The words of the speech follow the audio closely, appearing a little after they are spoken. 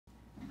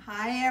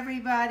Hi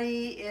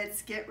everybody,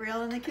 it's Get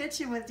Real in the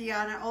Kitchen with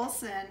Deanna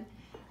Olson,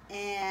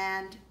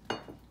 and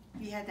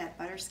we had that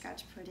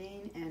butterscotch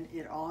pudding and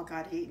it all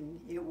got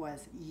eaten. It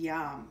was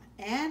yum,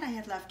 and I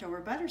had leftover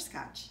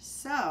butterscotch,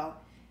 so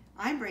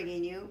I'm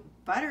bringing you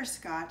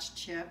Butterscotch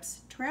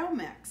Chips Trail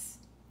Mix,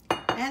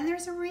 and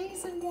there's a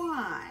reason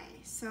why,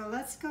 so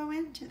let's go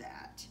into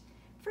that.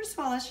 First of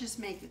all, let's just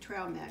make the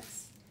trail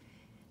mix.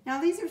 Now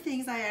these are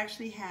things I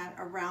actually had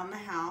around the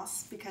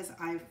house because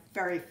I'm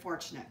very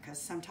fortunate,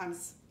 because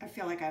sometimes I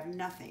feel like I have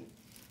nothing.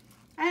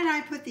 And I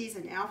put these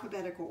in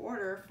alphabetical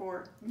order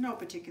for no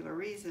particular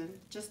reason,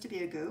 just to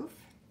be a goof.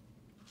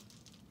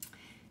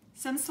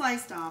 Some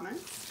sliced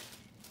almonds,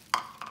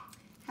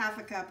 half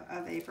a cup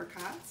of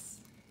apricots,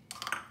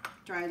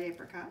 dried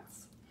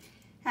apricots,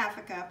 half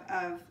a cup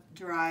of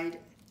dried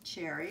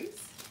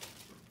cherries,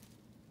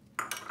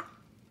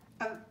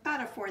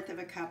 about a fourth of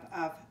a cup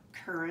of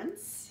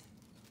currants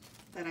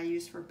that I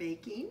use for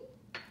baking,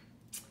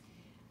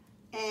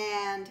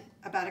 and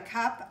about a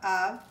cup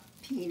of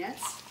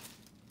peanuts.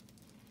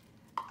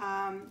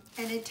 And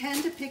I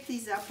tend to pick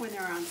these up when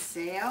they're on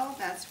sale.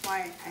 That's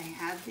why I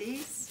had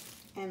these.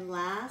 And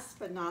last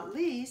but not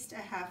least, a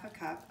half a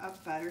cup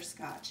of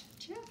butterscotch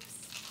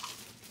chips.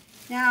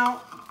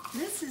 Now,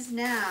 this is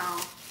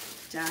now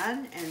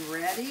done and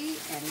ready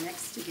and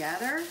mixed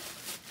together.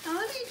 Now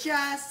let me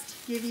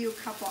just give you a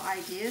couple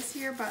ideas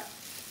here, but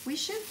we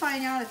should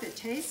find out if it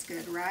tastes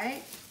good,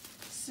 right?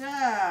 So,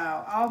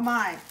 oh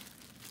my,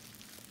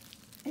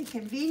 a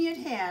convenient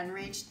hand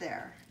reached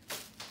there.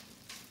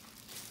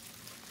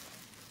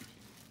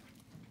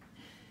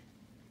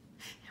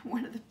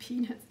 One of the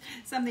peanuts,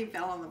 something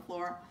fell on the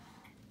floor.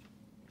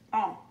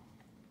 Oh,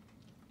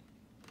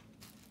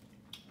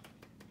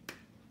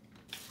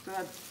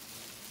 good.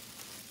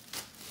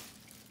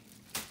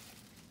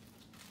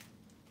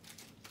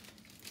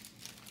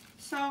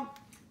 So,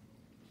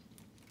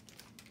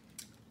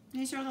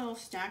 these are little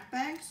snack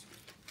bags.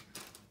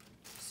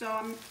 So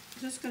I'm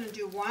just going to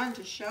do one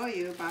to show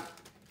you, but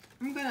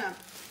I'm going to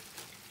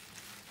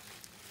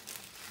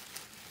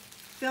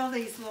fill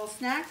these little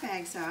snack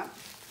bags up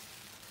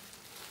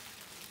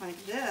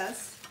like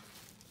this.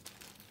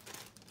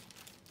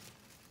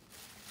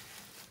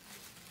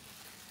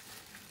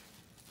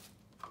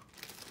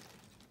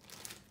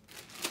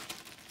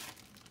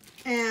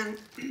 And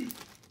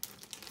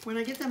when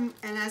I get them,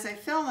 and as I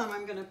fill them,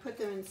 I'm going to put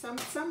them in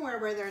somewhere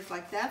where there's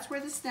like, that's where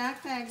the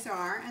snack bags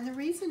are. And the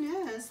reason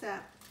is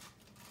that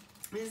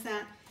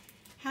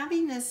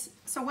having this,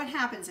 so what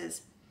happens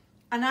is,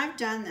 and I've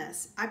done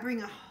this, I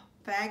bring a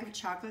bag of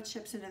chocolate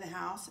chips into the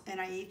house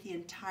and I eat the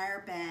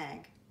entire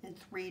bag in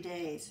 3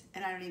 days,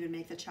 and I don't even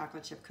make the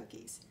chocolate chip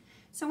cookies.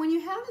 So when you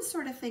have this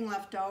sort of thing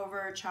left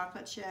over,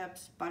 chocolate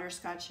chips,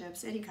 butterscotch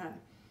chips, any kind of,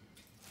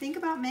 think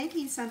about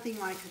making something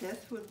like this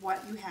with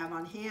what you have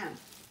on hand.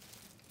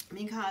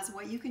 Because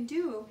what you can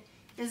do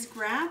is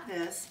grab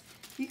this,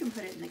 you can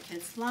put it in the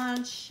kids'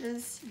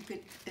 lunches.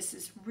 This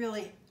is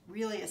really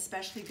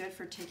especially good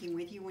for taking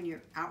with you when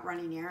you're out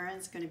running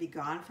errands, going to be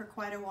gone for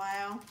quite a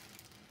while,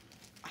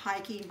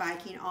 hiking,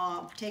 biking,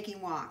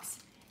 taking walks.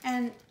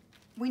 And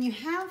when you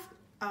have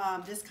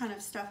this kind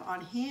of stuff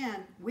on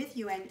hand with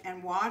you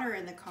and water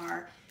in the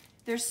car,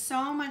 there's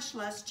so much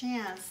less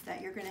chance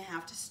that you're going to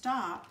have to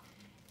stop.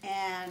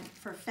 And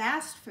for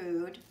fast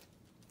food,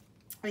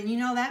 and you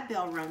know that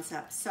bill runs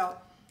up. So,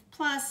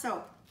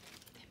 so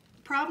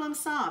problem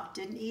solved.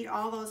 Didn't eat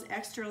all those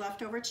extra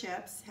leftover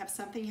chips. Have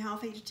something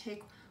healthy to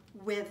take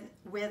with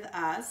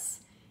us,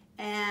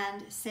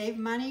 and save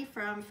money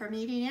from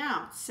eating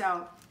out.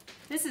 So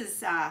this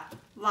is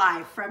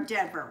live from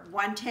Denver.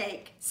 One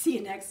take. See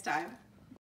you next time.